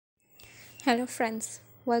Hello friends,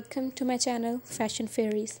 welcome to my channel Fashion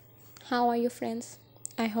Fairies. How are you friends?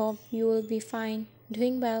 I hope you will be fine,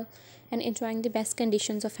 doing well and enjoying the best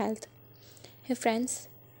conditions of health. Hey friends,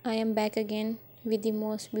 I am back again with the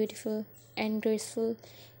most beautiful and graceful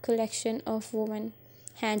collection of women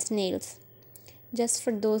hands nails. Just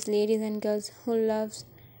for those ladies and girls who loves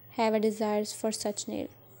have a desires for such nail.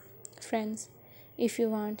 Friends, if you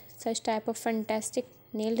want such type of fantastic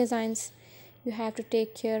nail designs, you have to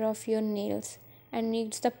take care of your nails and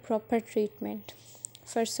needs the proper treatment.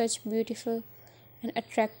 For such beautiful and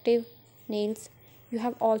attractive nails, you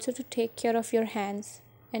have also to take care of your hands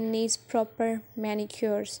and needs proper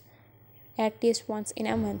manicures at least once in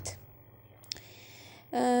a month.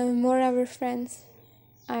 Moreover, friends,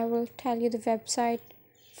 I will tell you the website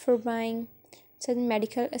for buying some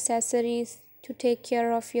medical accessories to take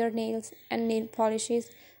care of your nails and nail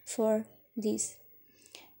polishes for these.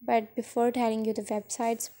 But before telling you the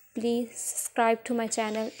websites, please subscribe to my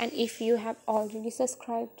channel, and if you have already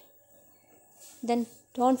subscribed, then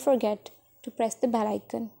don't forget to press the bell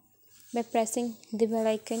icon. By pressing the bell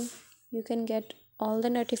icon, you can get all the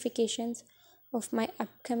notifications of my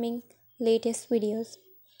upcoming latest videos,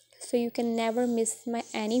 so you can never miss my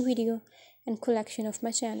any video and collection of my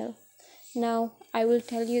channel. Now I will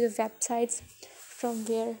tell you the websites from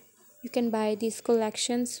where you can buy these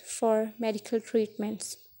collections for medical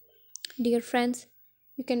treatments. Dear friends,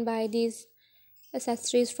 you can buy these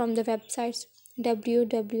accessories from the websites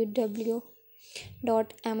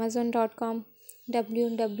www.amazon.com,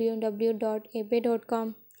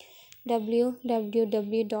 www.ebay.com,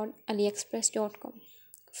 www.aliexpress.com.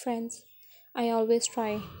 Friends, I always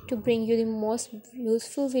try to bring you the most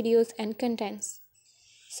useful videos and contents.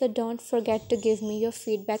 So don't forget to give me your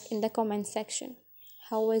feedback in the comment section.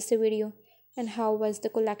 How was the video and how was the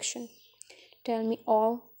collection? Tell me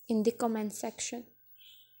all in the comment section.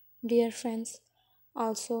 Dear friends,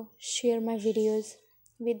 also share my videos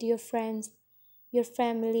with your friends, your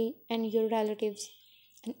family and your relatives,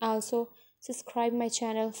 and also subscribe my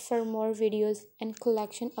channel for more videos and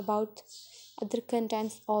collection about other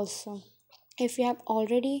contents also. If you have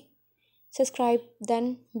already subscribed,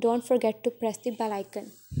 then don't forget to press the bell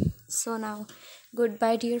icon. So now,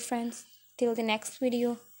 goodbye dear friends, till the next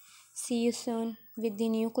video. See you soon with the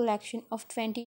new collection of 20